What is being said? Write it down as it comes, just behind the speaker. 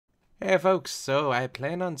Hey folks, so I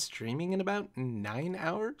plan on streaming in about 9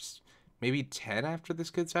 hours? Maybe 10 after this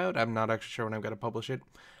gets out. I'm not actually sure when I'm going to publish it.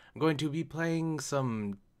 I'm going to be playing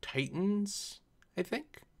some Titans, I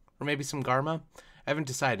think? Or maybe some Garma? I haven't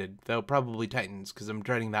decided, though probably Titans, because I'm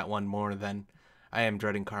dreading that one more than I am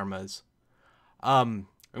dreading Karma's. I'm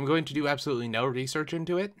going to do absolutely no research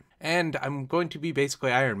into it, and I'm going to be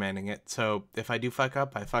basically Iron Manning it, so if I do fuck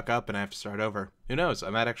up, I fuck up and I have to start over. Who knows, I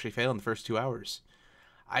might actually fail in the first 2 hours.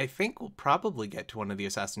 I think we'll probably get to one of the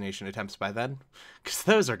assassination attempts by then, because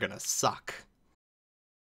those are gonna suck.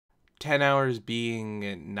 10 hours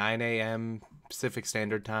being 9 a.m. Pacific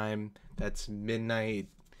Standard Time, that's midnight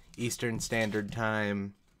Eastern Standard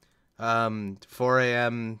Time, 4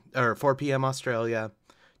 a.m. or 4 p.m. Australia,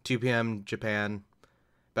 2 p.m. Japan,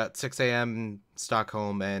 about 6 a.m.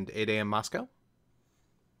 Stockholm, and 8 a.m. Moscow.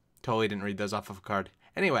 Totally didn't read those off of a card.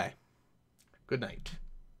 Anyway, good night.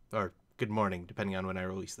 Or good morning, depending on when I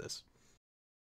release this.